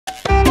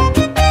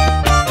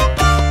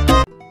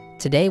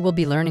Today we'll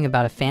be learning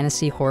about a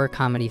fantasy horror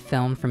comedy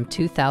film from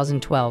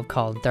 2012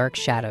 called Dark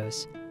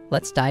Shadows.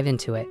 Let's dive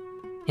into it.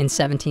 In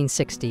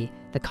 1760,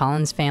 the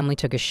Collins family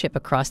took a ship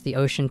across the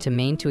ocean to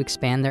Maine to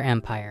expand their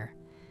empire.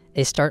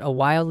 They start a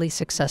wildly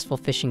successful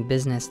fishing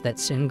business that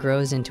soon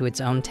grows into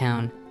its own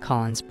town,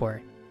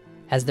 Collinsport.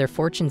 As their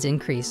fortunes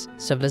increase,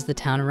 so does the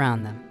town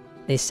around them.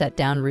 They set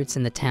down roots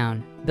in the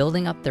town,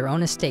 building up their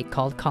own estate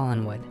called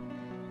Collinwood.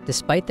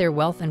 Despite their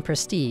wealth and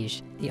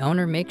prestige, the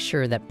owner makes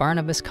sure that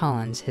Barnabus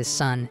Collins, his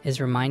son,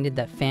 is reminded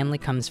that family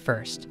comes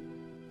first.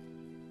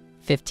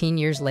 15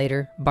 years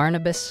later,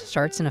 Barnabas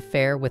starts an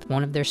affair with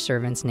one of their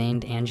servants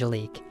named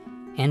Angelique.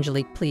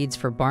 Angelique pleads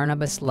for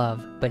Barnabas'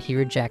 love, but he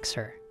rejects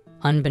her.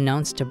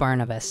 Unbeknownst to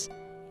Barnabas,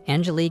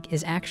 Angelique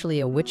is actually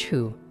a witch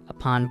who,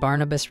 upon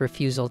Barnabas'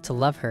 refusal to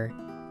love her,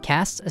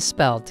 casts a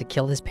spell to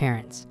kill his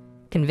parents.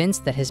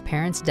 Convinced that his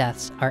parents'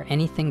 deaths are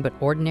anything but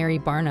ordinary,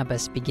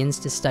 Barnabas begins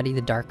to study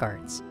the dark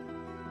arts.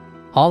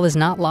 All is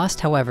not lost,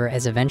 however,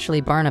 as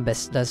eventually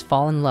Barnabas does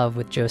fall in love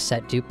with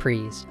Josette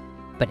Dupree's.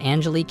 But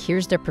Angelique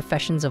hears their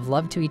professions of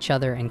love to each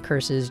other and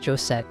curses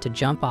Josette to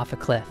jump off a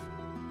cliff.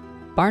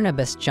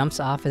 Barnabas jumps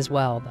off as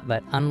well,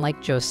 but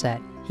unlike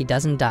Josette, he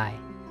doesn't die.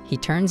 He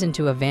turns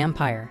into a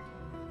vampire,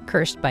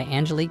 cursed by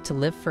Angelique to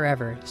live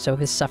forever so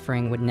his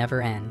suffering would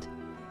never end.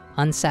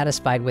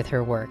 Unsatisfied with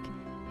her work,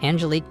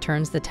 Angelique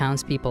turns the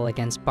townspeople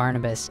against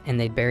Barnabas and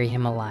they bury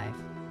him alive.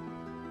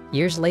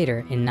 Years later,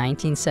 in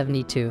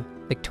 1972,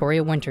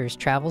 Victoria Winters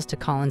travels to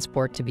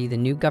Collinsport to be the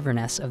new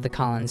governess of the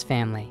Collins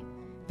family.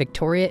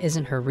 Victoria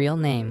isn't her real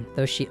name,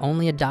 though she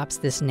only adopts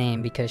this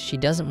name because she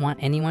doesn't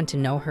want anyone to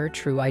know her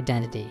true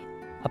identity.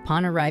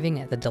 Upon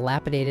arriving at the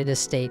dilapidated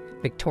estate,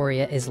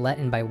 Victoria is let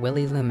in by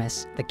Willie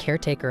Loomis, the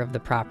caretaker of the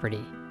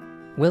property.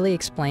 Willie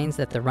explains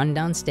that the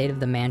rundown state of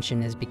the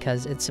mansion is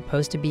because it's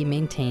supposed to be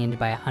maintained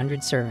by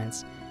 100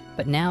 servants,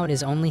 but now it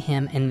is only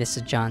him and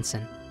Mrs.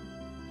 Johnson.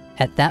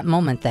 At that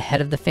moment, the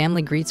head of the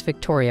family greets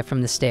Victoria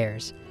from the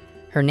stairs.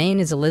 Her name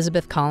is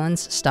Elizabeth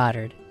Collins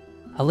Stoddard.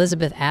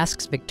 Elizabeth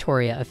asks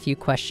Victoria a few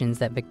questions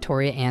that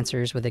Victoria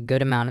answers with a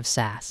good amount of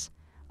sass.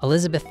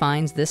 Elizabeth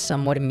finds this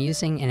somewhat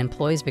amusing and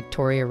employs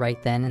Victoria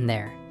right then and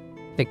there.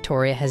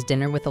 Victoria has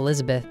dinner with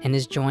Elizabeth and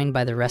is joined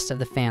by the rest of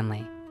the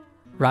family.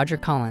 Roger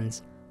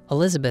Collins,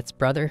 Elizabeth's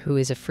brother who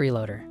is a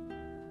freeloader.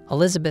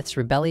 Elizabeth's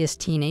rebellious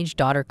teenage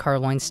daughter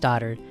Caroline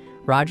Stoddard,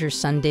 Roger's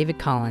son David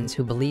Collins,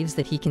 who believes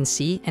that he can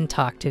see and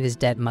talk to his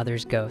dead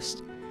mother's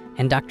ghost,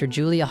 and Dr.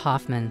 Julia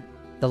Hoffman,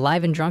 the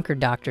live and drunkard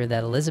doctor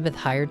that Elizabeth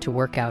hired to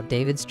work out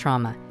David's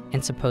trauma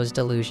and supposed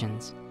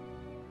delusions.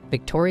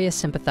 Victoria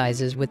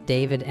sympathizes with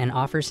David and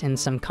offers him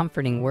some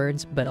comforting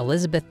words, but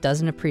Elizabeth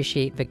doesn't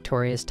appreciate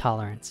Victoria's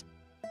tolerance.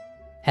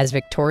 As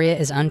Victoria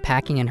is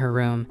unpacking in her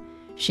room,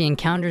 she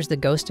encounters the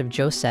ghost of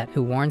Josette,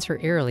 who warns her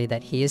eerily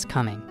that he is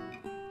coming.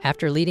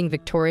 After leading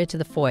Victoria to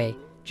the foyer,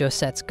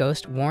 Josette's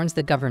ghost warns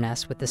the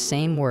governess with the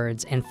same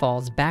words and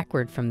falls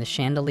backward from the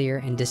chandelier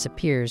and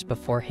disappears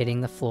before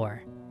hitting the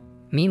floor.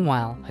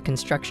 Meanwhile, a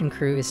construction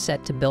crew is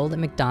set to build a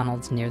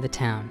McDonald's near the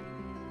town.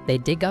 They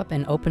dig up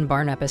and open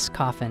Barnabas'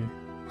 coffin,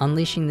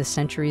 unleashing the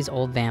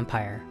centuries-old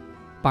vampire.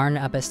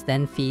 Barnabas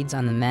then feeds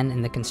on the men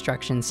in the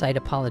construction site,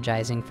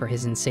 apologizing for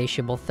his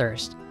insatiable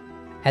thirst.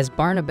 As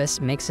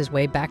Barnabas makes his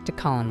way back to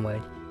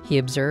Collinwood, he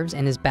observes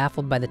and is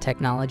baffled by the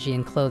technology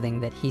and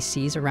clothing that he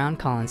sees around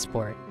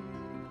Collinsport.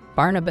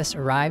 Barnabas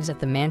arrives at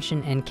the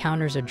mansion and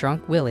encounters a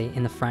drunk Willie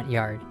in the front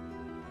yard.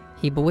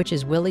 He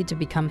bewitches Willie to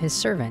become his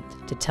servant,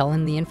 to tell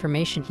him the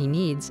information he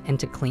needs and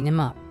to clean him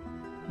up.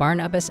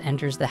 Barnabas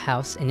enters the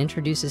house and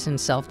introduces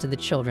himself to the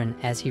children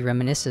as he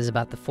reminisces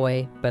about the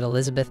foyer, but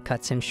Elizabeth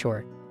cuts him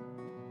short.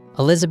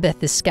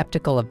 Elizabeth is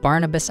skeptical of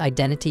Barnabas'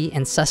 identity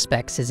and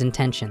suspects his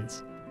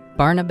intentions.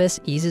 Barnabas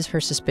eases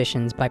her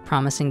suspicions by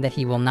promising that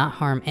he will not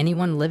harm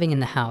anyone living in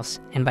the house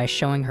and by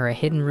showing her a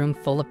hidden room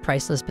full of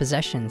priceless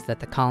possessions that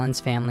the Collins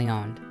family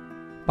owned.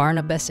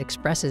 Barnabas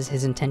expresses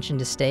his intention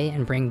to stay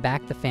and bring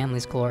back the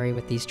family's glory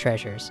with these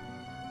treasures.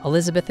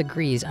 Elizabeth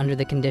agrees under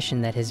the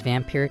condition that his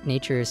vampiric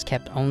nature is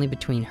kept only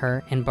between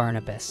her and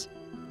Barnabas.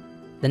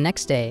 The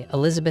next day,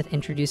 Elizabeth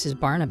introduces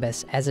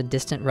Barnabas as a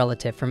distant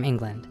relative from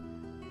England.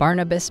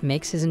 Barnabas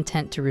makes his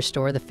intent to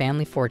restore the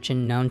family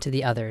fortune known to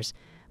the others,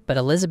 but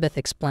Elizabeth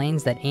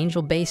explains that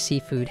Angel Bay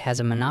Seafood has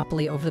a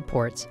monopoly over the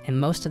ports and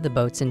most of the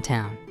boats in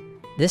town.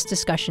 This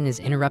discussion is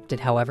interrupted,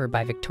 however,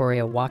 by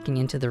Victoria walking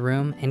into the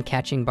room and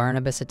catching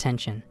Barnabas'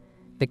 attention.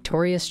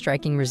 Victoria's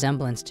striking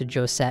resemblance to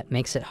Josette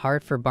makes it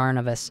hard for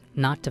Barnabas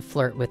not to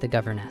flirt with the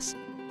governess.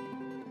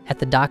 At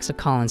the docks of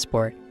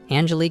Collinsport,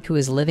 Angelique, who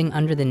is living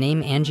under the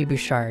name Angie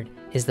Bouchard,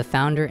 is the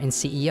founder and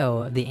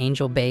CEO of the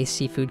Angel Bay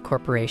Seafood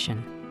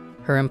Corporation.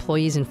 Her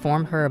employees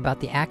inform her about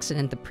the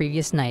accident the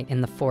previous night in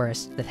the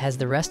forest that has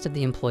the rest of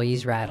the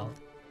employees rattled.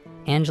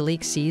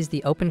 Angelique sees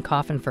the open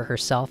coffin for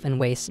herself and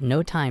wastes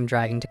no time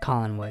driving to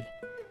Collinwood.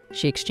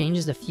 She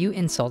exchanges a few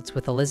insults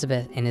with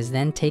Elizabeth and is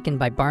then taken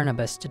by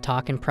Barnabas to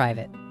talk in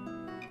private.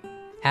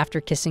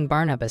 After kissing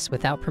Barnabas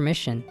without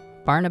permission,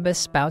 Barnabas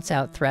spouts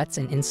out threats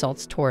and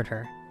insults toward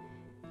her.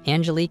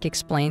 Angelique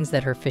explains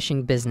that her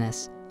fishing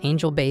business,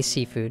 Angel Bay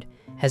Seafood,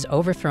 has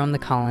overthrown the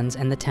Collins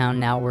and the town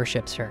now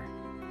worships her.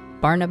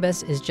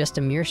 Barnabas is just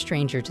a mere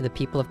stranger to the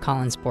people of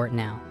Collinsport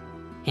now.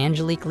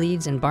 Angelique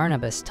leaves and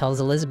Barnabas tells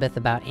Elizabeth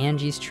about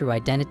Angie's true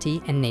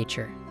identity and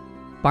nature.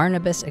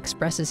 Barnabas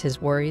expresses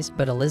his worries,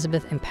 but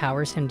Elizabeth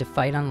empowers him to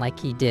fight on like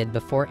he did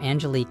before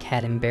Angelique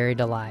had him buried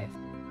alive.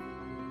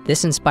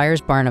 This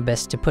inspires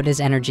Barnabas to put his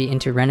energy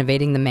into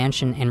renovating the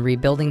mansion and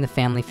rebuilding the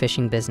family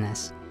fishing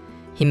business.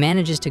 He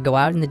manages to go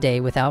out in the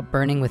day without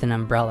burning with an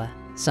umbrella,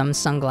 some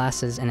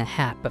sunglasses and a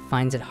hat, but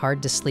finds it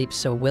hard to sleep,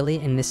 so Willie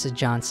and Mrs.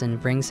 Johnson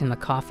brings him a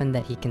coffin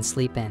that he can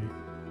sleep in.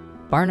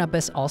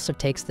 Barnabas also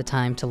takes the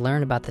time to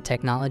learn about the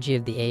technology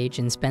of the age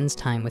and spends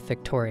time with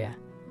Victoria.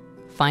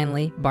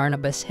 Finally,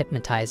 Barnabas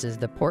hypnotizes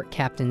the port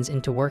captains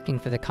into working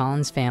for the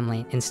Collins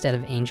family instead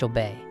of Angel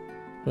Bay.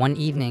 One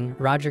evening,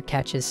 Roger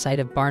catches sight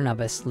of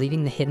Barnabas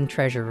leaving the hidden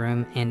treasure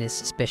room and is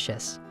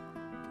suspicious.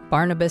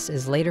 Barnabas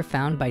is later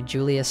found by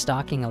Julia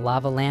stalking a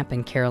lava lamp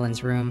in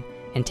Carolyn's room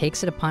and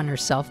takes it upon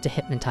herself to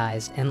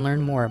hypnotize and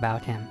learn more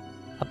about him.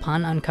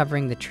 Upon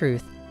uncovering the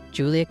truth,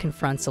 Julia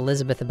confronts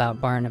Elizabeth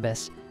about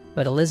Barnabas,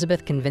 but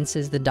Elizabeth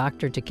convinces the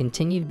doctor to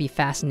continue to be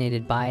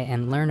fascinated by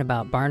and learn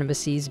about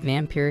Barnabas's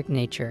vampiric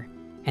nature,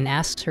 and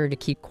asks her to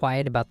keep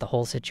quiet about the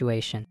whole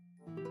situation.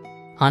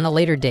 On a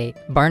later date,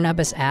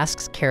 Barnabas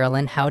asks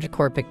Carolyn how to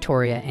court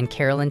Victoria, and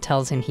Carolyn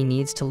tells him he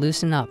needs to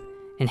loosen up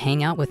and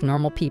hang out with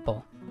normal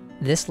people.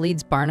 This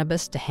leads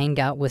Barnabas to hang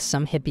out with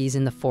some hippies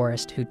in the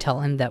forest who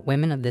tell him that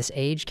women of this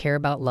age care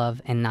about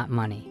love and not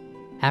money.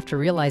 After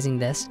realizing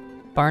this,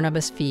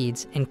 Barnabas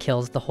feeds and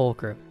kills the whole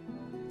group.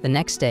 The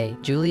next day,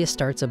 Julia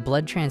starts a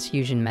blood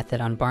transfusion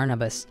method on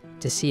Barnabas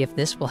to see if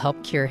this will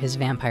help cure his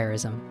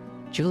vampirism.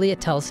 Julia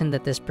tells him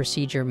that this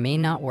procedure may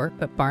not work,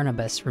 but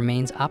Barnabas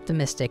remains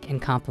optimistic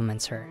and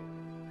compliments her.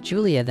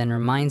 Julia then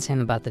reminds him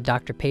about the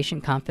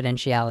doctor-patient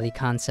confidentiality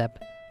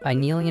concept by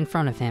kneeling in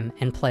front of him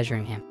and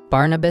pleasuring him.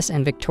 Barnabas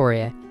and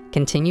Victoria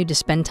continue to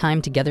spend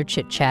time together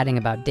chit-chatting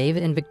about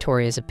David and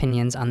Victoria's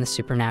opinions on the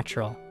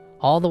supernatural.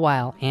 All the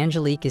while,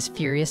 Angelique is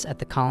furious at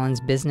the Collins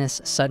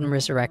business' sudden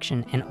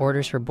resurrection and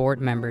orders her board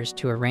members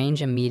to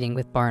arrange a meeting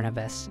with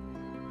Barnabas.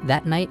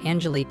 That night,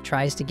 Angelique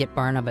tries to get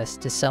Barnabas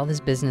to sell his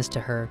business to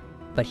her,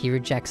 but he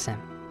rejects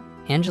him.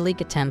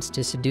 Angelique attempts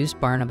to seduce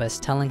Barnabas,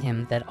 telling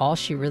him that all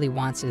she really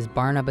wants is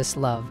Barnabas'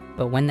 love,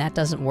 but when that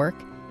doesn't work,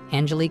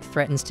 Angelique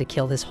threatens to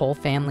kill his whole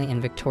family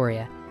and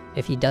Victoria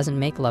if he doesn't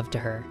make love to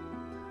her.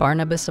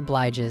 Barnabas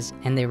obliges,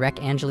 and they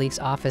wreck Angelique's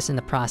office in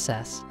the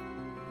process.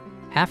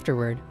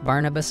 Afterward,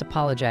 Barnabas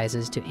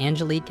apologizes to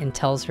Angelique and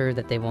tells her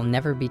that they will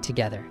never be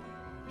together.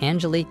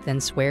 Angelique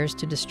then swears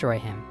to destroy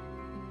him.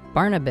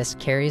 Barnabas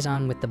carries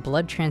on with the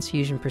blood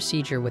transfusion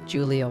procedure with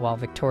Julia while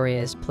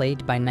Victoria is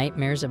plagued by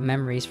nightmares of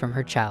memories from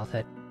her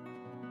childhood.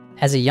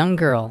 As a young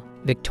girl,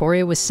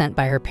 Victoria was sent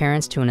by her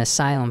parents to an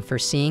asylum for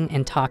seeing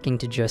and talking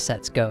to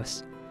Josette's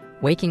ghost.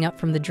 Waking up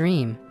from the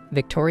dream,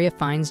 Victoria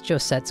finds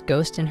Josette's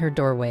ghost in her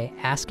doorway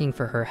asking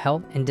for her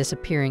help and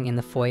disappearing in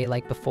the foyer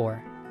like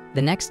before.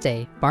 The next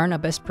day,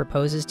 Barnabas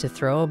proposes to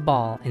throw a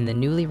ball in the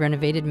newly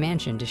renovated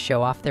mansion to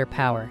show off their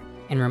power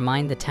and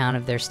remind the town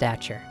of their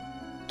stature.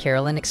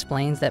 Carolyn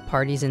explains that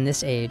parties in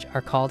this age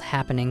are called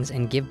happenings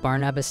and give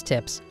Barnabas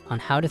tips on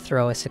how to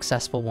throw a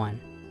successful one.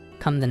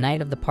 Come the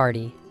night of the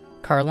party,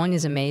 Carolyn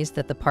is amazed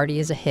that the party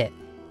is a hit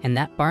and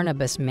that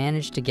Barnabas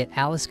managed to get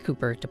Alice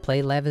Cooper to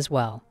play Lev as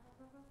well.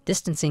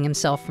 Distancing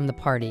himself from the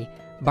party,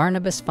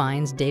 Barnabas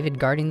finds David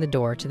guarding the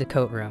door to the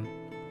coat room.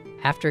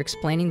 After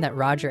explaining that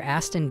Roger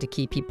asked him to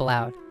keep people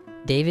out,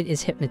 David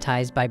is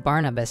hypnotized by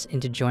Barnabas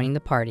into joining the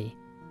party.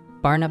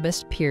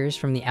 Barnabas peers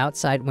from the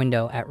outside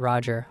window at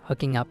Roger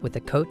hooking up with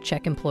a coat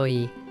check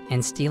employee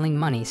and stealing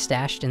money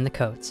stashed in the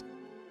coats.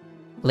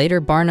 Later,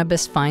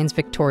 Barnabas finds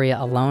Victoria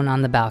alone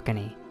on the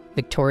balcony.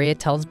 Victoria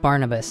tells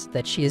Barnabas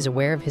that she is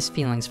aware of his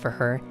feelings for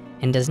her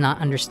and does not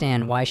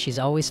understand why she's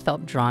always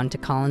felt drawn to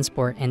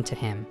Collinsport and to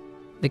him.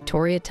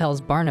 Victoria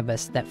tells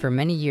Barnabas that for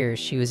many years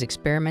she was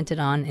experimented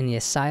on in the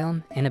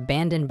asylum and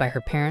abandoned by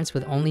her parents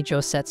with only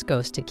Josette's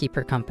ghost to keep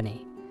her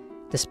company.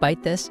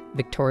 Despite this,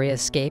 Victoria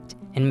escaped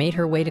and made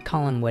her way to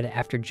Collinwood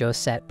after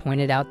Josette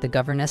pointed out the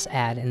governess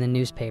ad in the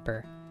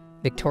newspaper.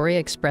 Victoria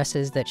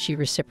expresses that she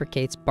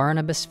reciprocates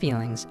Barnabas'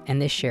 feelings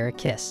and they share a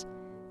kiss.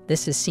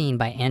 This is seen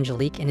by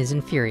Angelique and is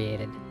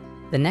infuriated.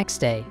 The next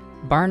day,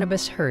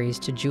 Barnabas hurries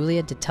to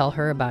Julia to tell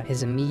her about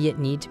his immediate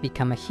need to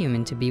become a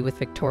human to be with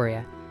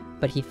Victoria,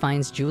 but he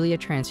finds Julia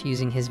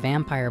transfusing his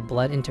vampire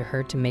blood into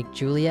her to make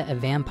Julia a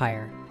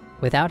vampire.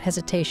 Without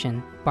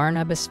hesitation,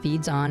 Barnabas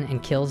feeds on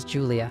and kills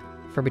Julia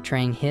for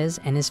betraying his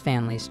and his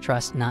family's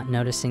trust, not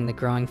noticing the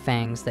growing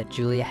fangs that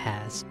Julia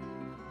has.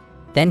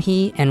 Then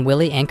he and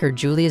Willie anchor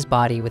Julia's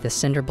body with a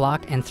cinder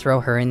block and throw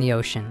her in the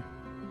ocean.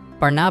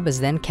 Barnabas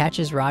then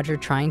catches Roger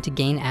trying to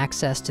gain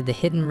access to the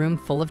hidden room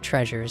full of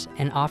treasures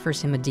and offers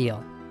him a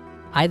deal.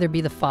 Either be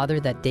the father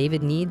that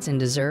David needs and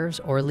deserves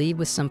or leave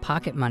with some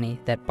pocket money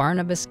that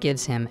Barnabas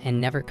gives him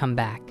and never come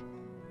back.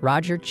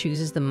 Roger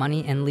chooses the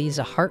money and leaves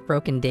a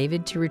heartbroken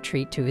David to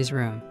retreat to his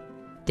room.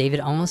 David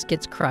almost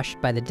gets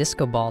crushed by the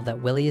disco ball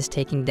that Willie is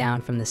taking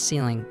down from the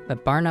ceiling,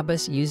 but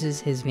Barnabus uses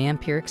his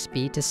vampiric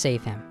speed to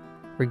save him.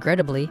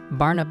 Regrettably,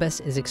 Barnabus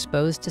is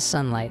exposed to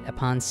sunlight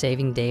upon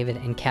saving David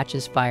and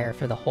catches fire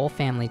for the whole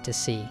family to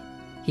see.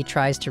 He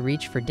tries to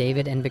reach for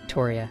David and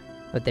Victoria,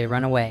 but they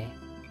run away.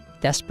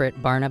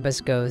 Desperate, Barnabus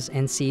goes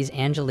and sees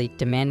Angelique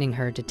demanding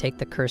her to take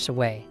the curse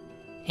away.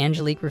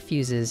 Angelique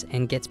refuses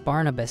and gets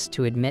Barnabus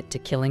to admit to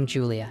killing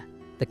Julia,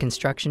 the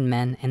construction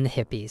men, and the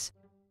hippies.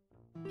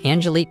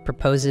 Angelique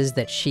proposes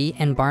that she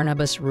and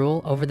Barnabus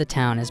rule over the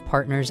town as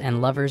partners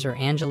and lovers, or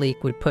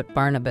Angelique would put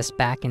Barnabus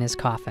back in his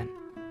coffin.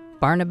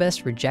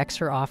 Barnabus rejects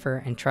her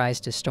offer and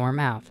tries to storm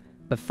out,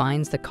 but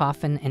finds the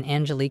coffin and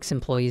Angelique's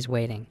employees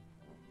waiting.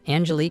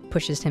 Angelique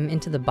pushes him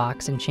into the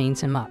box and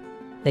chains him up.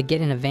 They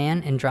get in a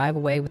van and drive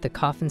away with the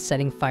coffin,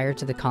 setting fire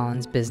to the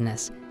Collins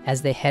business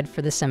as they head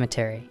for the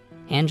cemetery.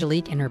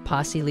 Angelique and her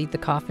posse leave the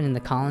coffin in the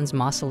Collins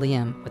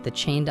mausoleum with the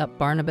chained-up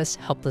Barnabus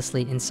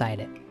helplessly inside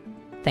it.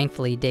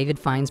 Thankfully, David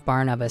finds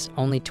Barnabus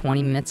only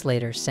 20 minutes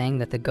later, saying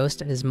that the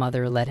ghost of his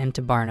mother led him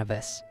to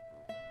Barnabus.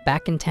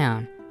 Back in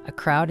town, a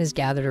crowd is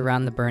gathered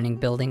around the burning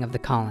building of the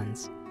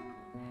Collins.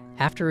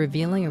 After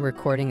revealing a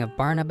recording of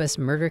Barnabas'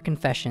 murder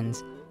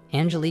confessions,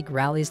 Angelique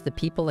rallies the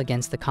people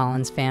against the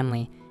Collins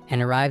family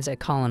and arrives at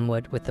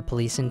Collinwood with the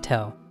police in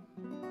tow.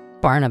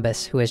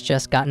 Barnabus, who has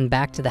just gotten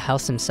back to the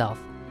house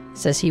himself,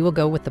 says he will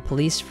go with the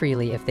police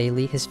freely if they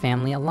leave his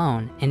family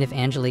alone and if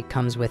Angelique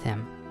comes with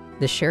him.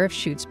 The sheriff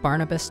shoots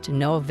Barnabus to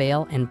no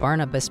avail, and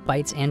Barnabus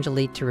bites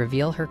Angelique to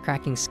reveal her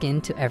cracking skin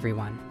to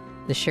everyone.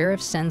 The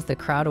sheriff sends the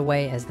crowd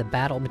away as the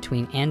battle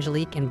between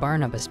Angelique and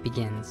Barnabus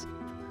begins.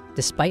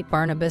 Despite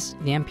Barnabas'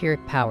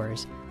 vampiric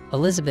powers,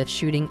 Elizabeth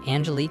shooting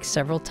Angelique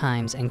several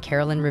times and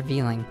Carolyn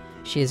revealing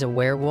she is a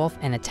werewolf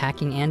and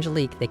attacking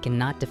Angelique, they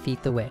cannot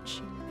defeat the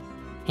witch.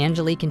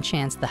 Angelique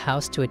enchants the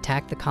house to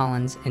attack the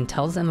Collins and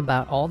tells them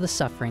about all the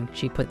suffering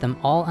she put them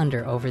all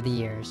under over the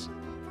years.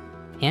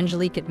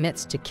 Angelique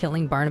admits to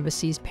killing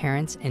Barnabas'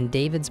 parents and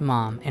David's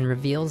mom and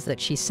reveals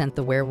that she sent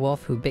the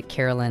werewolf who bit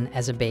Carolyn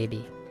as a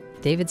baby.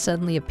 David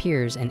suddenly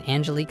appears and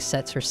Angelique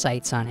sets her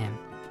sights on him.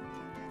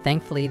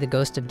 Thankfully, the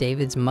ghost of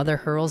David's mother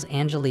hurls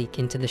Angelique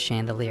into the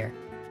chandelier.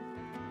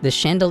 The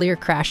chandelier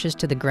crashes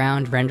to the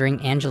ground, rendering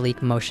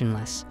Angelique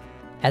motionless.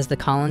 As the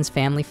Collins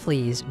family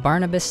flees,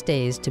 Barnabas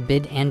stays to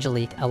bid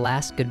Angelique a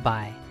last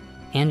goodbye.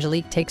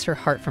 Angelique takes her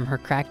heart from her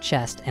cracked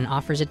chest and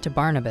offers it to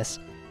Barnabas,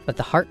 but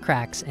the heart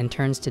cracks and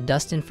turns to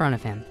dust in front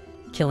of him,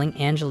 killing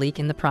Angelique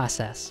in the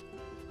process.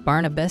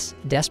 Barnabas,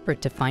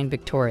 desperate to find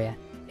Victoria,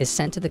 is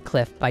sent to the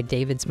cliff by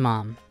David's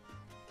mom.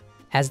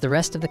 As the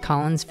rest of the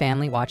Collins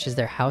family watches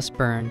their house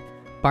burn,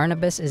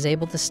 Barnabas is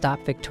able to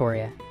stop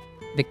Victoria.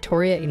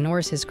 Victoria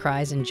ignores his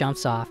cries and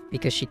jumps off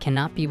because she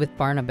cannot be with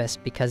Barnabas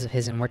because of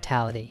his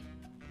immortality.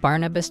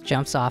 Barnabas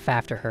jumps off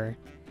after her.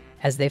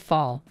 As they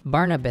fall,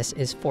 Barnabas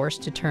is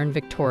forced to turn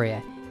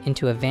Victoria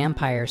into a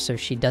vampire so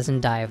she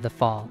doesn't die of the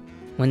fall.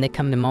 When they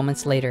come to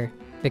moments later,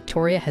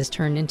 Victoria has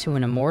turned into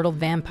an immortal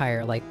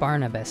vampire like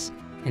Barnabas,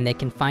 and they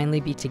can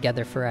finally be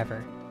together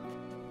forever.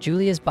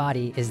 Julia's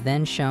body is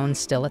then shown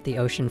still at the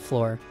ocean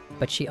floor,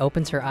 but she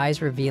opens her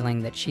eyes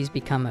revealing that she's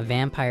become a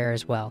vampire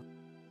as well.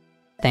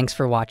 Thanks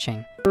for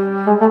watching.